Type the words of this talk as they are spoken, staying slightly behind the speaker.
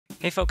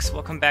Hey folks,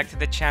 welcome back to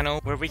the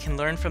channel where we can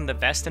learn from the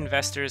best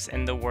investors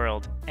in the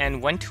world.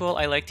 And one tool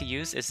I like to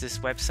use is this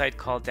website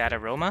called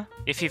Dataroma.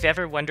 If you've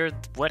ever wondered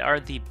what are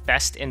the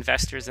best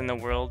investors in the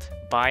world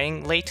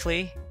buying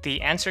lately,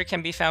 the answer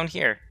can be found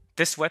here.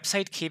 This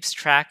website keeps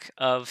track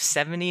of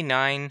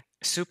 79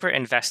 super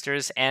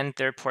investors and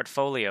their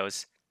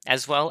portfolios,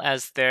 as well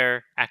as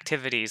their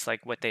activities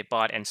like what they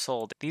bought and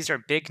sold. These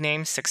are big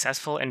name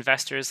successful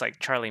investors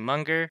like Charlie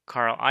Munger,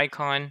 Carl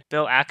Icahn,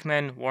 Bill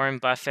Ackman, Warren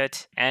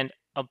Buffett, and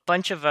a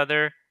bunch of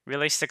other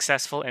really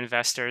successful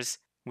investors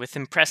with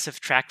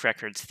impressive track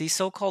records. These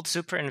so-called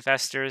super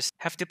investors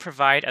have to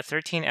provide a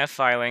 13F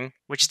filing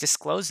which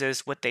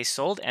discloses what they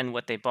sold and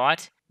what they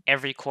bought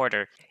every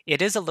quarter.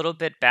 It is a little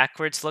bit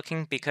backwards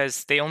looking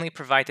because they only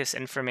provide this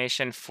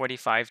information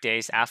 45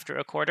 days after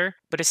a quarter,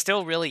 but it's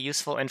still really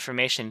useful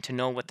information to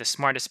know what the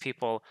smartest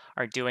people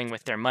are doing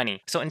with their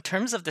money. So in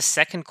terms of the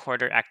second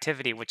quarter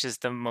activity, which is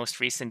the most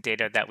recent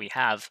data that we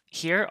have,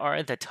 here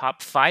are the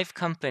top 5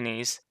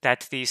 companies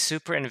that these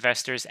super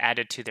investors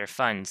added to their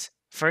funds.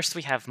 First,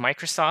 we have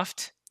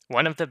Microsoft,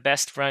 one of the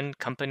best run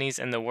companies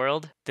in the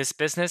world. This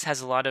business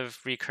has a lot of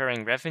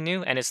recurring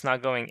revenue and it's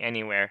not going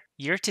anywhere.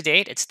 Year to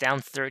date, it's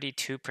down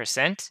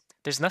 32%.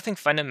 There's nothing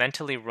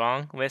fundamentally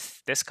wrong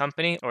with this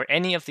company or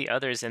any of the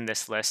others in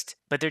this list,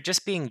 but they're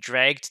just being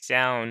dragged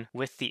down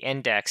with the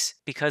index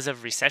because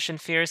of recession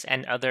fears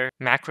and other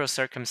macro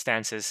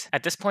circumstances.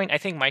 At this point, I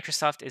think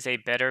Microsoft is a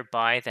better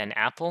buy than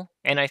Apple,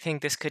 and I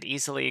think this could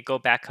easily go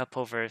back up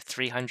over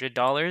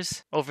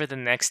 $300 over the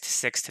next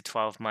 6 to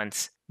 12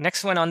 months.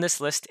 Next one on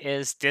this list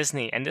is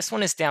Disney, and this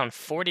one is down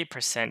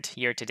 40%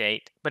 year to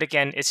date. But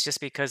again, it's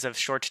just because of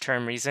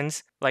short-term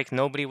reasons, like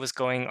nobody was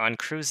going on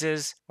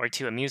cruises or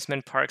to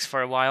amusement parks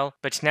for a while,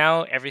 but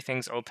now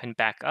everything's opened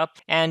back up,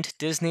 and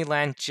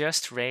Disneyland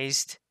just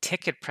raised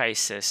ticket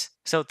prices.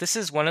 So this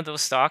is one of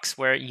those stocks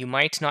where you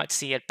might not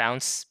see it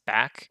bounce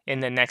back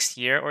in the next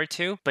year or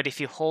two, but if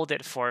you hold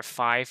it for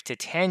 5 to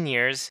 10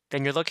 years,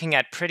 then you're looking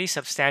at pretty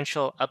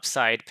substantial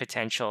upside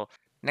potential.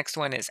 Next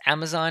one is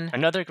Amazon,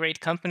 another great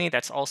company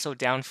that's also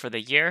down for the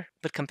year,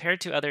 but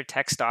compared to other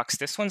tech stocks,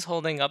 this one's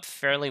holding up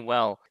fairly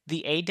well.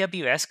 The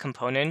AWS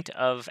component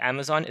of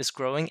Amazon is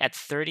growing at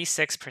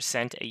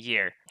 36% a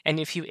year.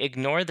 And if you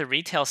ignore the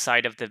retail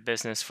side of the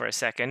business for a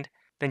second,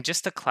 then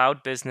just the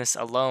cloud business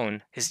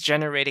alone is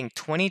generating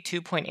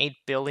 $22.8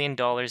 billion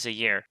a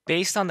year.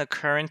 Based on the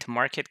current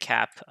market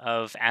cap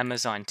of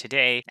Amazon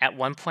today at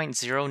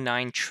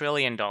 $1.09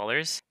 trillion,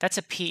 that's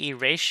a PE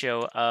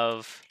ratio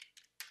of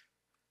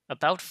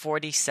about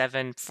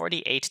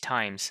 48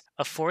 times.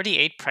 A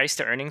 48 price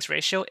to earnings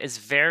ratio is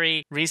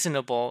very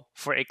reasonable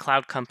for a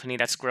cloud company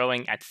that's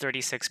growing at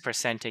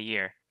 36% a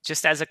year.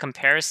 Just as a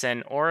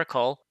comparison,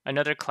 Oracle,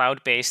 another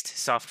cloud-based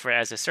software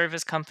as a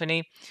service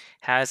company,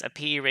 has a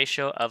PE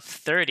ratio of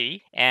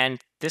 30, and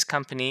this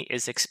company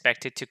is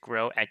expected to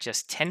grow at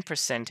just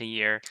 10% a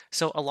year.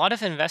 So a lot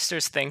of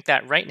investors think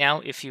that right now,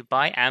 if you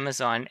buy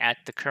Amazon at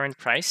the current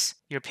price,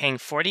 you're paying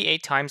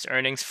 48 times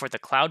earnings for the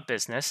cloud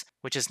business,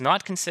 which is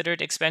not considered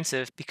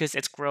expensive because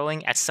it's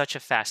growing at such a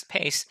fast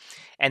pace,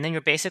 and then you're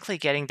basically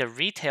getting the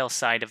retail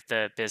side of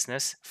the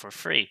business for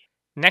free.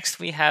 Next,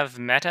 we have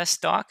Meta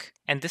stock,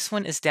 and this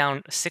one is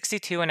down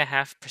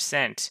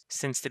 62.5%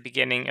 since the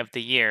beginning of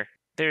the year.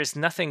 There is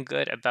nothing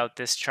good about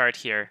this chart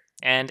here,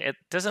 and it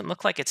doesn't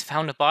look like it's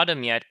found a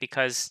bottom yet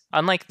because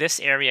unlike this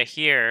area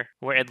here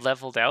where it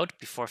leveled out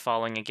before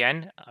falling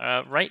again,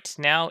 right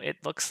now it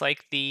looks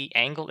like the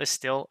angle is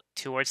still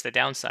towards the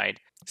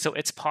downside. So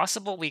it's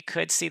possible we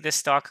could see this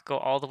stock go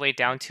all the way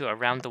down to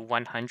around the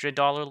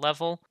 $100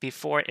 level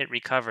before it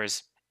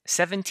recovers.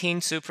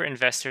 17 super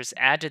investors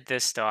added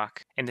this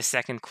stock in the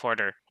second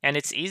quarter, and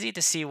it's easy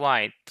to see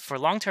why. For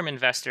long-term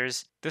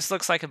investors, this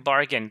looks like a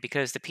bargain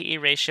because the PE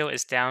ratio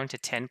is down to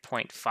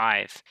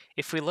 10.5.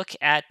 If we look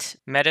at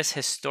Meta's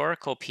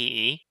historical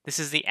PE, this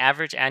is the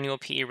average annual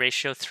PE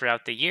ratio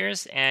throughout the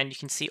years, and you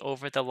can see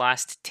over the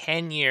last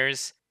 10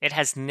 years, it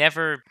has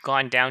never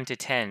gone down to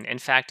 10. In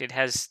fact, it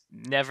has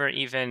never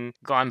even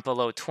gone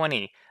below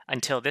 20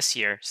 until this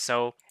year.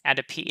 So at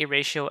a PE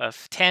ratio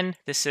of 10,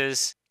 this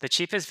is the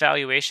cheapest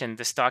valuation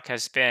the stock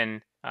has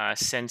been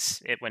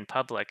since it went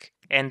public.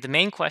 And the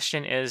main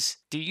question is,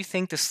 do you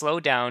think the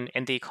slowdown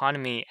in the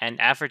economy and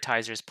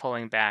advertisers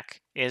pulling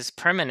back is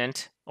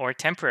permanent or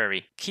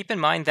temporary? Keep in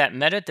mind that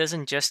Meta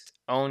doesn't just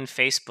own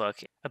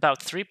Facebook.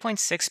 About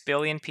 3.6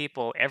 billion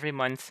people every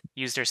month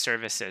use their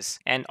services,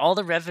 and all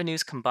the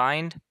revenues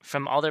combined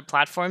from all their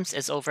platforms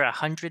is over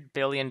 $100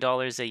 billion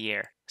a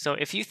year. So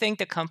if you think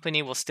the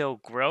company will still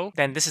grow,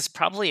 then this is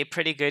probably a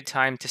pretty good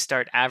time to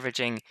start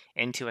averaging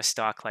into a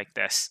stock like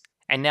this.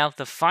 And now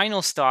the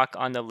final stock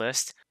on the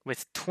list,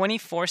 with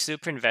 24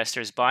 super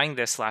investors buying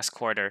this last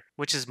quarter,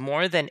 which is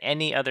more than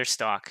any other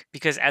stock.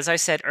 Because as I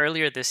said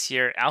earlier this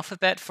year,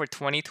 Alphabet for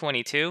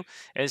 2022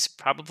 is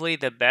probably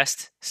the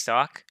best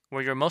stock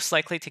where you're most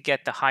likely to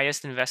get the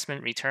highest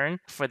investment return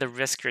for the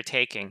risk you're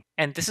taking.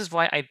 And this is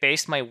why I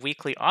based my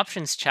weekly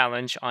options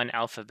challenge on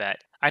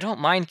Alphabet. I don't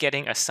mind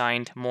getting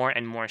assigned more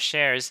and more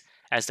shares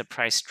as the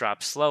price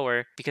drops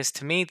slower, because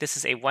to me, this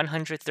is a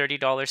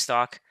 $130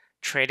 stock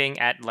trading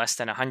at less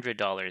than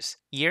 $100.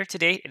 Year to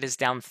date, it is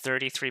down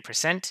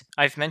 33%.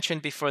 I've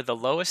mentioned before the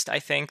lowest I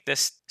think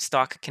this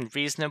stock can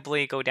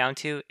reasonably go down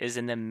to is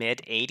in the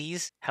mid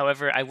 80s.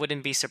 However, I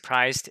wouldn't be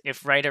surprised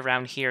if right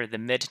around here, the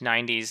mid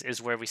 90s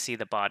is where we see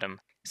the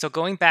bottom. So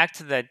going back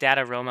to the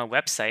Dataroma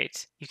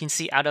website, you can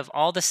see out of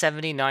all the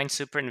 79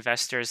 super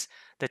investors,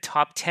 the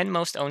top 10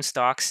 most owned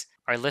stocks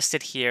are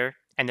listed here,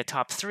 and the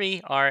top 3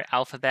 are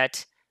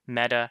Alphabet,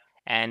 Meta,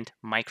 and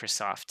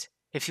Microsoft.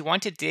 If you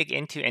want to dig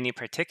into any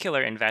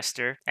particular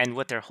investor and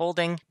what they're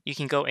holding, you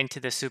can go into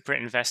the super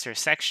investor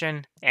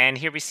section, and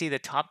here we see the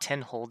top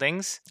 10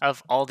 holdings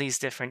of all these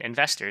different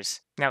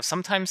investors. Now,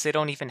 sometimes they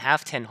don't even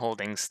have 10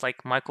 holdings,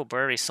 like Michael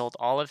Burry sold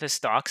all of his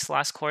stocks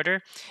last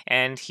quarter,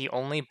 and he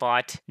only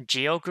bought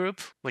GOOG,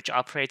 which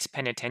operates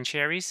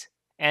penitentiaries.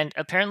 And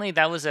apparently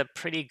that was a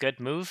pretty good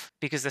move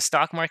because the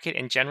stock market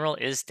in general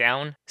is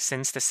down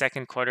since the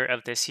second quarter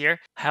of this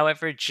year.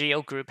 However,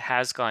 GOOG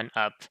has gone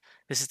up.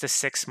 This is the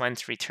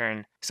 6-month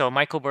return. So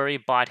Michael Burry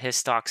bought his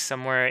stock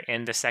somewhere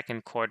in the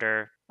second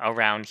quarter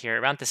around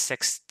here, around the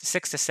 $6 to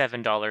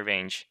 $7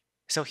 range.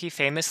 So he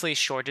famously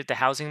shorted the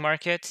housing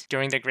market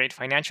during the Great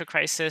Financial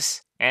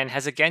Crisis and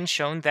has again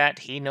shown that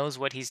he knows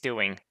what he's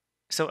doing.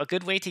 So a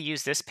good way to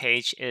use this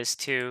page is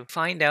to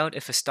find out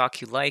if a stock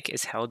you like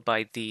is held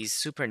by these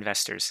super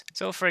investors.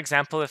 So for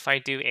example, if I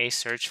do a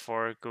search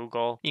for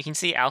Google, you can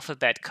see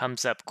Alphabet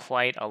comes up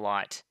quite a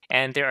lot.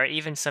 And there are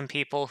even some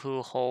people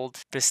who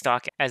hold the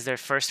stock as their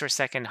first or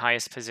second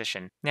highest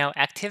position. Now,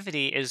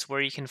 activity is where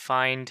you can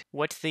find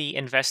what the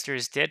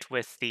investors did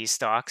with these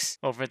stocks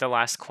over the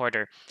last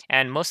quarter.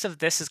 And most of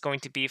this is going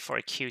to be for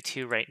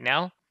Q2 right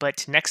now.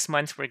 But next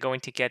month, we're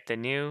going to get the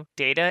new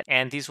data,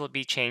 and these will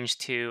be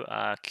changed to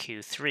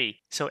Q3.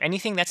 So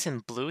anything that's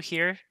in blue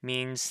here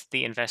means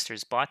the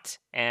investors bought,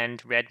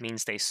 and red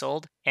means they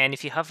sold. And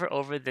if you hover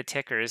over the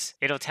tickers,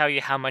 it'll tell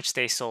you how much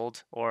they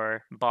sold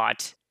or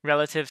bought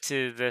relative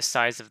to the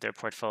size of their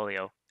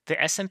portfolio.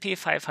 The S&P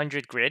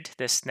 500 grid,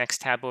 this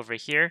next tab over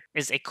here,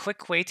 is a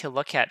quick way to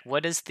look at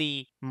what is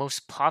the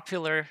most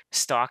popular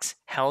stocks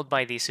held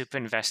by these super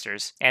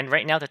investors. And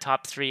right now the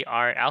top 3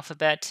 are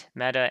Alphabet,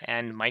 Meta,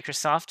 and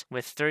Microsoft,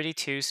 with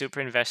 32 super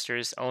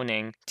investors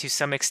owning, to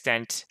some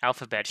extent,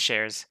 Alphabet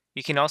shares.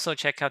 You can also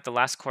check out the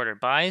last quarter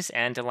buys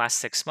and the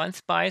last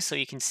 6-month buys so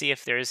you can see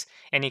if there's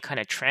any kind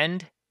of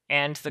trend.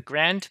 And the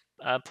grand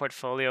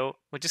portfolio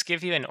will just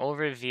give you an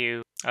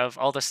overview of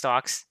all the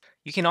stocks.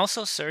 You can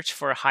also search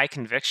for high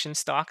conviction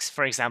stocks.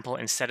 For example,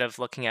 instead of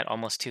looking at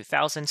almost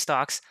 2,000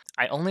 stocks,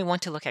 I only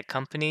want to look at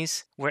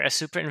companies where a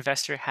super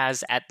investor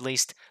has at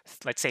least,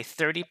 let's say,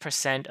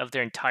 30% of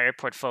their entire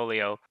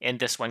portfolio in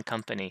this one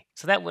company.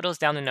 So that whittles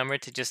down the number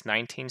to just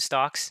 19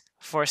 stocks.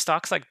 For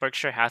stocks like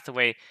Berkshire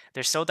Hathaway,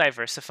 they're so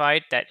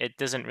diversified that it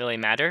doesn't really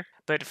matter.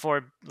 But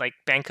for like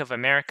Bank of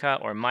America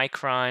or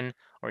Micron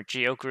or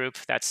GOOG,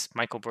 that's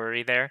Michael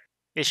Burry there,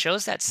 it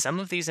shows that some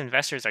of these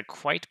investors are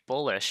quite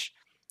bullish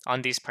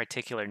on these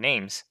particular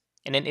names.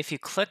 And then if you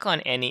click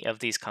on any of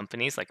these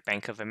companies like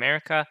Bank of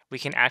America, we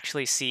can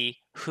actually see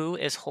who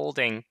is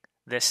holding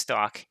this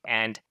stock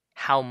and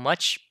how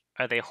much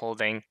are they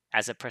holding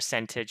as a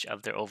percentage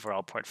of their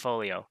overall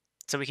portfolio.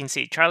 So we can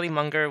see Charlie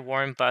Munger,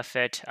 Warren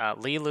Buffett,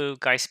 Lilu,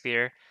 Guy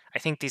Spear. I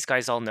think these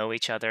guys all know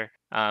each other,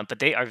 but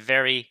they are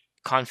very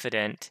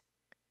confident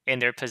in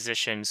their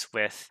positions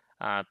with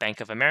Bank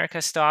of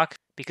America stock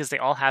because they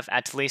all have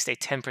at least a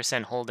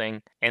 10%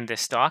 holding in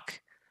this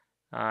stock.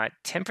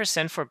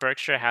 10% for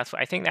Berkshire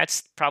Hathaway. I think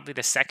that's probably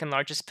the second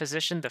largest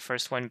position, the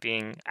first one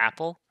being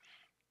Apple.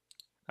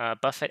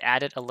 Buffett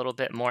added a little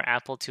bit more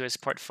Apple to his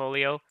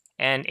portfolio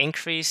and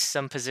increased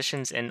some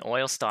positions in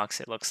oil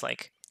stocks, it looks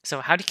like.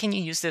 So how can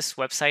you use this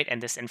website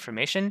and this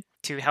information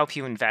to help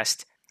you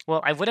invest?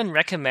 Well, I wouldn't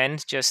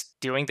recommend just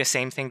doing the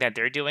same thing that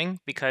they're doing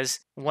because,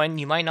 one,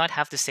 you might not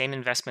have the same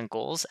investment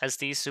goals as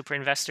these super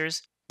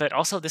investors, but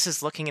also this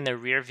is looking in the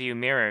rear view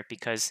mirror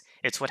because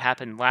it's what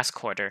happened last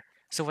quarter.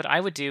 So what I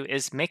would do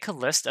is make a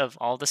list of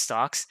all the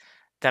stocks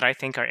that I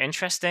think are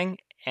interesting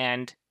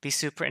and these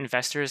super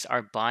investors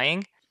are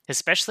buying,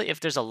 especially if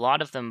there's a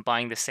lot of them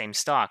buying the same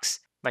stocks,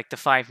 like the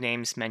 5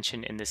 names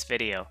mentioned in this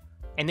video.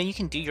 And then you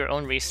can do your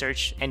own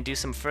research and do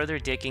some further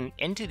digging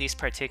into these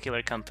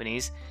particular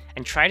companies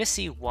and try to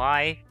see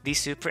why these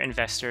super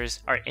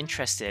investors are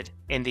interested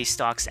in these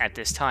stocks at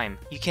this time.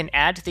 You can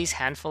add these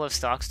handful of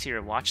stocks to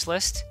your watch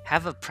list,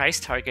 have a price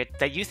target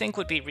that you think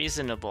would be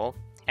reasonable,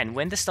 and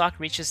when the stock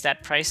reaches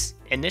that price,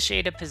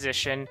 initiate a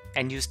position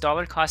and use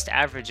dollar cost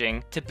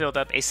averaging to build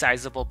up a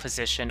sizable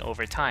position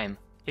over time.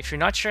 If you're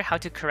not sure how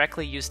to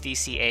correctly use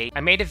DCA,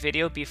 I made a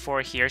video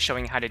before here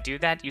showing how to do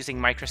that using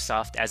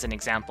Microsoft as an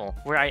example,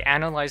 where I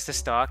analyze the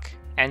stock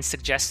and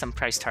suggest some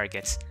price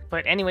targets.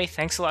 But anyway,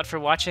 thanks a lot for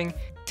watching.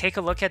 Take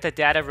a look at the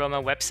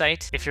Dataroma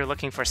website if you're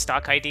looking for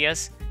stock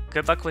ideas.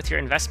 Good luck with your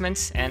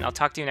investments, and I'll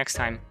talk to you next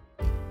time.